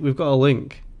got a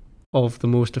link of the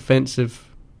most offensive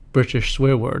British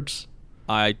swear words.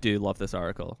 I do love this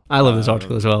article. I love this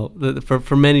article as well.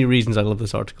 For many reasons, I love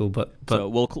this article. But so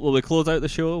will we close out the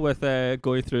show with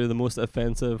going through the most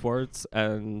offensive words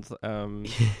and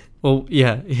well,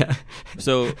 yeah.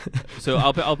 So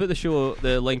I'll put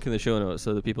the link in the show notes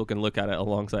so that people can look at it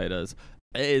alongside us.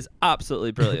 It is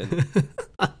absolutely brilliant.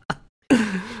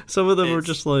 Some of them are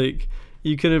just like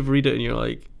you kind of read it and you're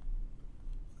like.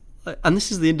 And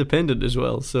this is the Independent as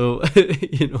well, so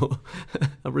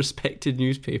a respected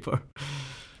newspaper.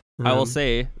 I will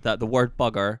say that the word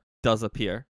bugger does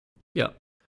appear. Yeah.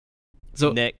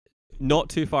 So not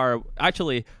too far,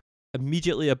 actually,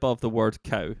 immediately above the word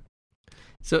cow.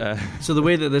 So the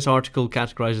way that this article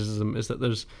categorizes them is that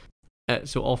there's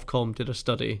so Ofcom did a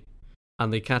study,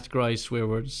 and they categorized swear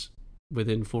words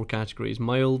within 4 categories: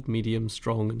 mild, medium,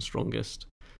 strong, and strongest.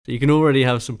 So you can already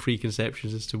have some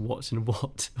preconceptions as to what's in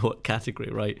what category,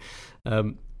 right?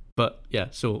 But yeah,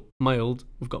 so mild,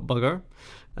 we've got bugger,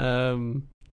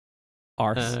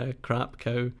 arse, crap,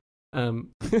 cow,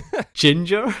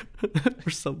 ginger for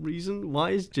some reason.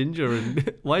 Why is ginger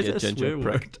and why is it a swear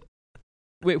word?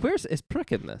 Wait, is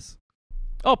prick in this?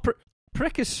 Oh,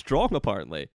 prick is strong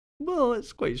apparently. Well,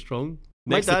 it's quite strong.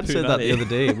 My dad said that the other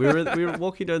day. We were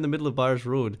walking down the middle of Byres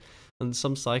Road, and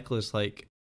some cyclist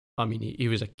he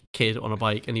was a kid on a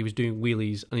bike and he was doing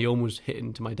wheelies and he almost hit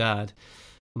into my dad.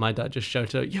 My dad just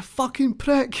shouted out, "You fucking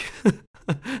prick!"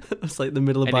 It's like the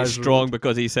middle of Byres Road. And he's strong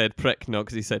because he said prick, not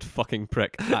because he said fucking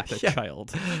prick at a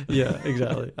child. Yeah,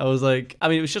 exactly. I was like,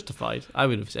 it was justified. I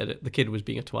would have said it. The kid was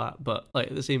being a twat, but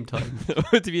at the same time.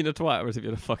 Was he being a twat or was he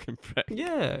being a fucking prick?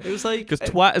 Yeah, it was like... Because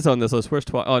twat is on this list. Where's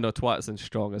twat? Oh no, twat's in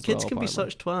strong as well. Kids can be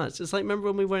such twats. It's like,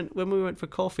 remember when we went for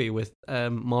coffee with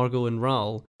Margot and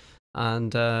Raoul,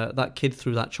 and that kid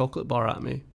threw that chocolate bar at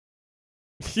me.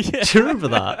 Yeah. Do you remember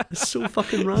that? It's so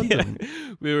fucking random.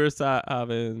 Yeah. We were sat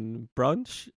having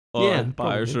brunch on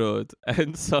Byres Road,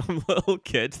 and some little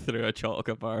kid threw a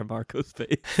chocolate bar in Marco's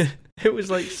face. It was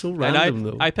like so random,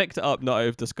 though. I picked it up not out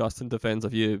of disgust and defense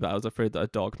of you, but I was afraid that a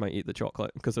dog might eat the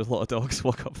chocolate because there's a lot of dogs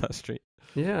walk up that street.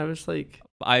 Yeah, I was like...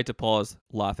 But I had to pause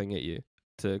laughing at you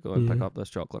to go and pick up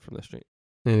this chocolate from the street.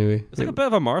 Anyway, It's like a bit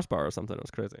of a Mars bar or something. It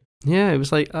was crazy. Yeah, it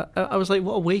was like I was like,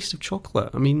 what a waste of chocolate.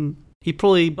 I mean, he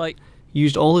probably Like,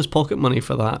 used all his pocket money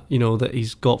for that, that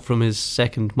he's got from his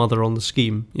second mother on the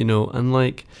scheme, and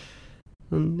like.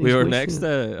 And we were next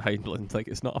to Hindland. Like,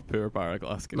 it's not a poor bar of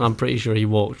Glasgow. I'm pretty sure he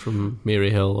walked from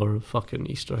Maryhill or fucking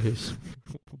Easter House.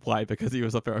 Why? Because he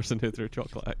was a person who threw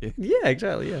chocolate at you. Yeah,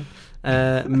 exactly. Yeah.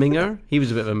 Minger, he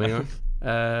was a bit of a minger.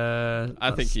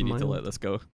 I think you need to mild. let this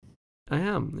go. I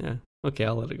am. Yeah. Okay,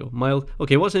 I'll let it go. Mild.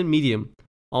 Okay, what's in medium?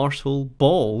 Arsehole,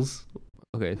 balls.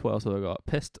 Okay, what else have I got?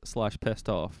 Pissed/pissed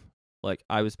off. Like,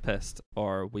 I was pissed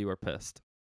or we were pissed.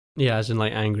 Yeah, as in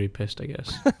like angry pissed, I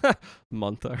guess.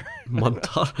 Munter.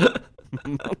 Munter.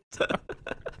 Munter.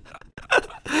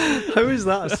 How is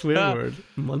that a swear word?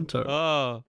 Munter.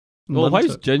 Oh. Well, why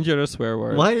is ginger a swear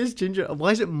word? Why is ginger?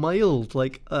 Why is it mild?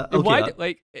 Like, okay, why?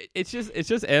 Like, it's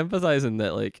just emphasizing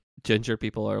that like ginger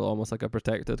people are almost like a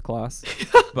protected class,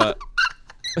 but.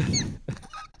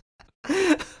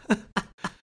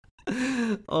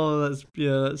 Oh,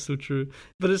 that's so true.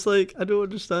 But it's like I don't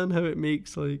understand how it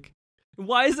makes like.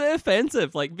 Why is it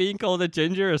offensive? Like, being called a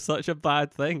ginger is such a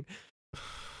bad thing.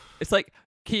 It's like,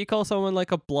 can you call someone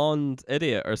like a blonde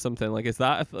idiot or something? Like, is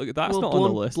that that's not on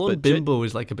the list? Blonde bimbo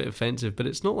is like a bit offensive, but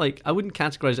it's not like I wouldn't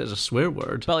categorize it as a swear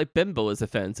word. But like, bimbo is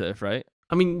offensive, right?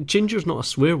 I mean, ginger's not a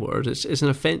swear word. It's an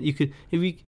offense. You could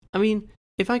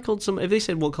if I called if they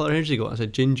said what color hair do you got, I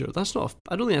said ginger. That's not.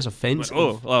 I don't think that's offensive.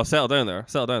 Oh, well, settle down there.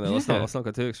 Yeah. Let's not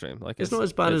go too extreme. Like, it's not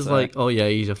as bad as like, oh yeah,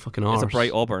 he's a fucking arse. It's a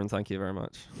bright auburn. Thank you very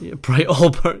much. Yeah, bright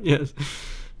auburn. Yes.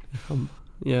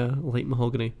 Yeah, light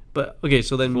mahogany. But okay,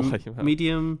 so then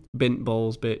medium, bint,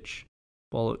 balls, bitch,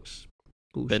 bollocks,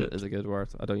 bullshit. Bint is a good word.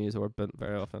 I don't use the word bint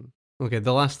very often. Okay,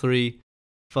 the last three: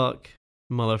 fuck,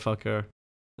 motherfucker,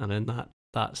 and then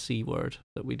that C word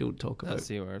that we don't talk about. That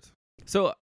C word.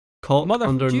 So. Cock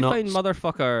under do you nuts. find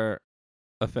motherfucker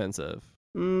offensive?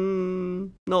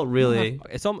 Not really.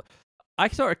 I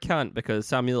sort of can't because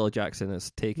Samuel L. Jackson has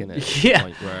taken it to Yeah. the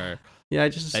point where Yeah, I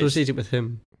just associate it with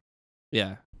him.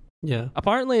 yeah. Yeah.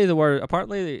 Apparently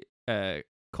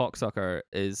cocksucker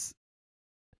is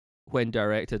when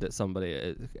directed at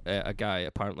somebody, a guy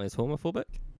apparently is homophobic.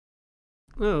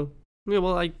 Oh. Yeah,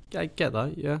 well I get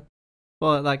that, yeah.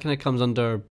 Well, that kind of comes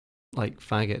under like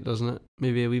faggot, doesn't it?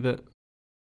 Maybe a wee bit.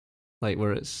 Like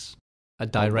where it's a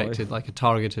directed, like a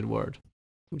targeted word,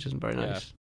 which isn't very nice.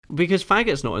 Yeah. Because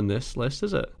faggot's not in this list,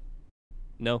 is it?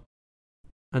 No.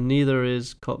 And neither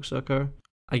is cocksucker.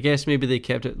 I guess maybe they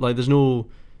kept it like there's no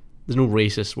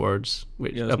racist words.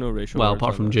 Which, there's no racial well, words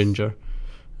apart from this. ginger.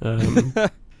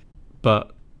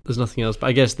 But there's nothing else. But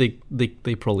I guess they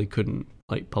probably couldn't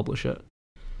like publish it.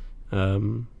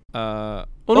 No.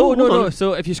 No.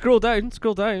 So if you scroll down.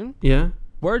 Yeah.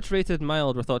 Words rated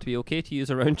mild were thought to be okay to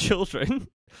use around children.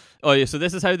 Oh yeah, so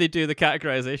this is how they do the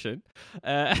categorization.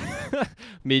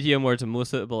 Medium words are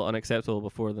most suitable, unacceptable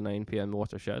before the 9 p.m.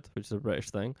 watershed, which is a British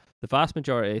thing. The vast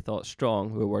majority thought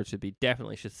strong, where words should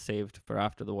saved for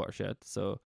after the watershed,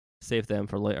 so save them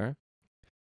for later.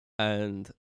 And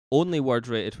only words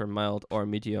rated for mild or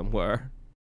medium were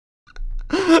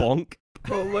bonk.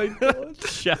 Oh my god.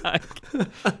 Shag.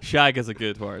 Shag is a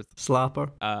good word.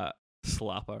 Slapper.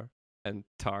 Slapper. And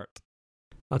tart.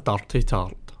 A dirty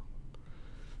tart.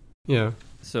 Yeah.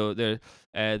 So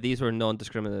these were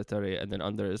non-discriminatory, and then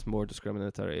under is more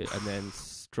discriminatory, and then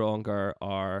stronger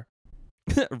are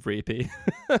rapey.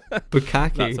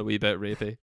 Bukkake. That's a wee bit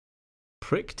rapey.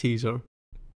 Prick teaser.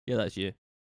 Yeah, that's you.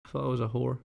 I thought I was a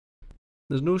whore.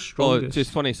 There's no strongest. Oh, it's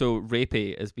just funny. So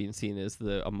rapey is being seen as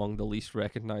among the least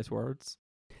recognised words.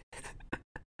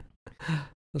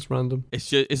 That's random.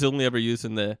 It's only ever used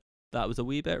in that was a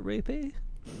wee bit rapey.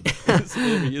 It's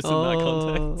only used in that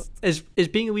context. Is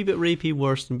being a wee bit rapey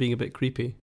worse than being a bit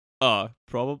creepy?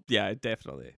 Probably. Yeah,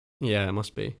 definitely. Yeah, it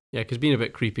must be. Yeah, because being a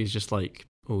bit creepy is just like,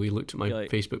 oh, he looked at my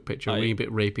Facebook picture. Being a bit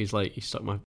rapey is like he stuck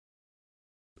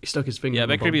his finger. Yeah, in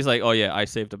my a bit creepy is like, oh yeah, I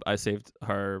saved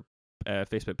her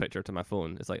Facebook picture to my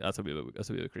phone. It's like that's a wee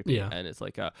bit creepy. Yeah, and it's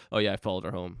like, oh yeah, I followed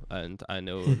her home and I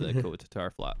know the code to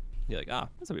her flat. You're like,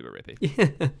 that's a wee bit rapey.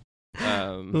 Yeah.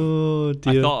 Oh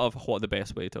dear. I thought of what the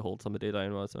best way to hold somebody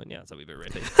down was. So yeah, it's a wee bit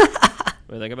rapey. What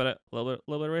do you think about it? A little bit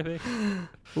rapey.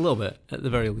 A little bit, at the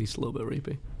very least, a little bit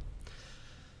rapey.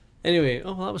 Anyway,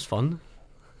 that was fun.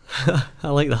 I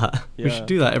like that. Yeah. We should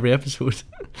do that every episode.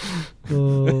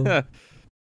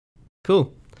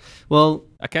 Cool. Well,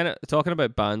 I kind of talking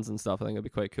about bands and stuff. I think it'd be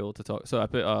quite cool to talk. So I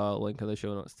put a link in the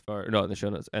show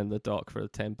notes in the doc for the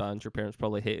 10 bands your parents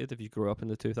probably hated if you grew up in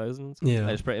the 2000s. Yeah,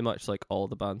 and it's pretty much like all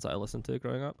the bands that I listened to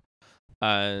growing up,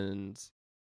 and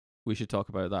we should talk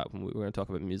about that when we're going to talk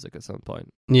about music at some point.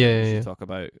 Yeah, we should talk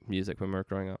about music when we were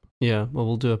growing up. Yeah, well,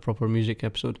 we'll do a proper music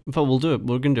episode. In fact, we're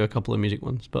going to do a couple of music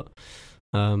ones, but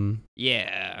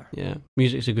yeah,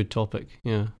 music's a good topic.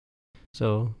 Yeah,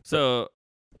 so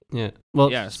yeah.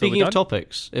 Well, yeah. Speaking of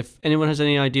topics, if anyone has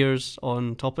any ideas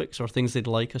on topics or things they'd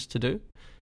like us to do,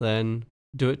 then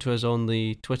do it to us on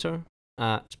the Twitter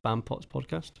at Bampots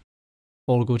Podcast,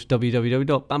 or go to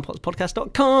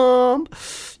www.bampotspodcast.com.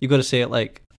 You've got to say it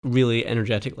like really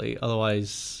energetically,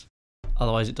 otherwise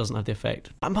it doesn't have the effect.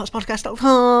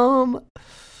 bampotspodcast.com.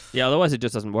 Yeah, otherwise it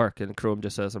just doesn't work, and Chrome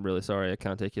just says, "I'm really sorry, I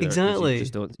can't take you there." Exactly. You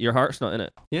just don't, your heart's not in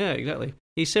it. Yeah, exactly.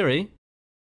 Hey Siri,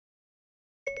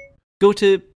 go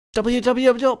to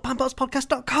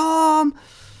www.bampotspodcast.com.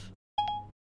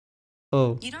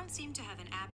 Oh. You don't seem to have an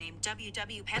app named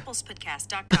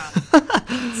www.pemplespodcast.com.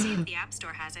 Let's see if the App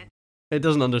Store has it. It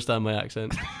doesn't understand my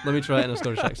accent. Let me try it in a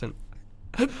Scottish accent.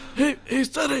 Hey,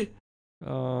 Siri.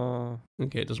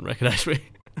 Okay, it doesn't recognise me.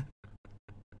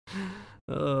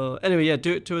 Anyway, yeah,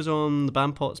 do it to us on the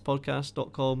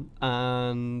bampotspodcast.com,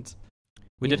 and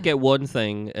we did get one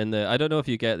thing in the. I don't know if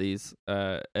you get these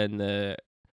in the.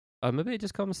 Maybe it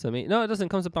just comes to me. No, it doesn't. It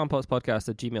comes to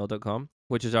bampotspodcast@gmail.com,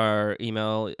 which is our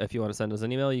email. If you want to send us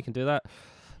an email, you can do that.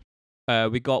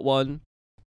 We got one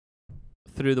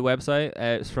through the website.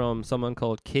 It's from someone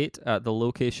called Kate at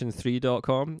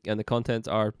thelocation3.com, and the contents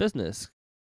are business.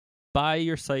 Buy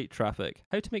your site traffic.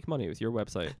 How to make money with your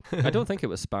website. I don't think it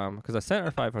was spam, because I sent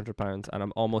her £500 and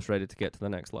I'm almost ready to get to the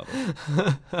next level.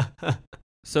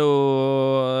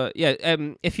 So,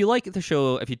 if you like the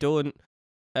show, if you don't,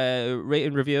 rate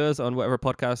and review us on whatever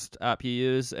podcast app you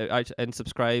use, and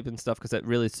subscribe and stuff, because it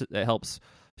helps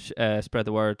spread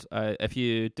the word. If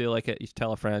you do like it, you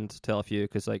tell a friend, tell a few,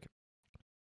 because like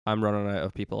I'm running out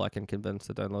of people I can convince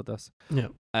to download this. Yeah.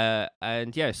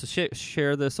 So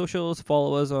share the socials,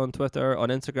 follow us on Twitter, on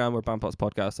Instagram, we're Bampots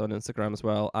Podcast on Instagram as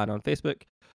well, and on Facebook.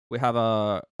 We have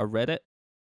a Reddit.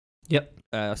 Yep.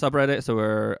 Subreddit, so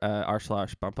we're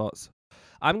r/Bampots.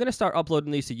 I'm gonna start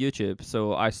uploading these to YouTube.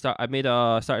 So I started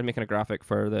making a graphic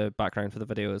for the background for the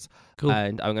videos. Cool.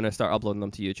 And I'm gonna start uploading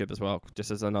them to YouTube as well, just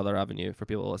as another avenue for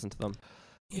people to listen to them.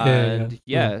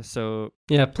 So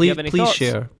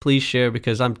Please share,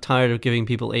 because I'm tired of giving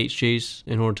people HJs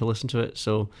in order to listen to it.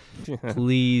 So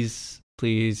please,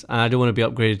 I don't want to be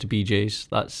upgraded to BJs.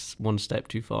 That's one step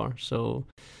too far. So,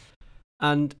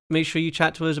 and make sure you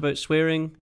chat to us about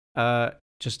swearing.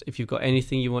 Just if you've got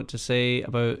anything you want to say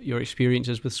about your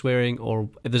experiences with swearing, or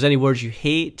if there's any words you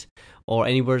hate, or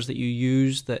any words that you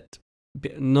use that.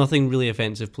 Nothing really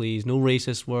offensive, please. No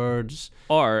racist words.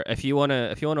 Or if you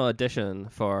wanna audition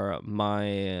for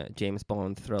my James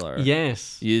Bond thriller,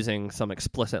 yes, using some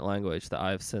explicit language that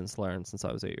I've since learned since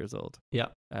I was 8 years old. Yeah.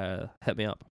 Hit me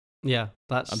up. Yeah,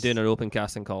 I'm doing an open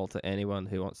casting call to anyone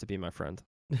who wants to be my friend.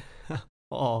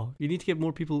 Oh, you need to get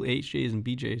more people HJs and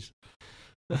BJs.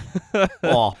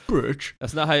 Oh, bitch.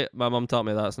 That's not how my mum taught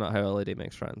me. That's not how a lady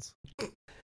makes friends.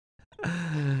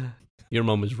 Your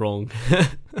mum was wrong.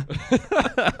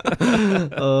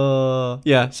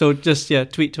 So just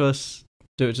tweet to us,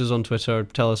 do it to us on Twitter,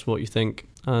 tell us what you think,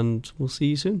 and we'll see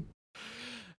you soon.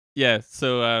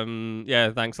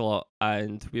 So thanks a lot,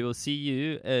 and we will see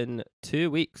you in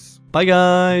 2 weeks. Bye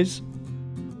guys.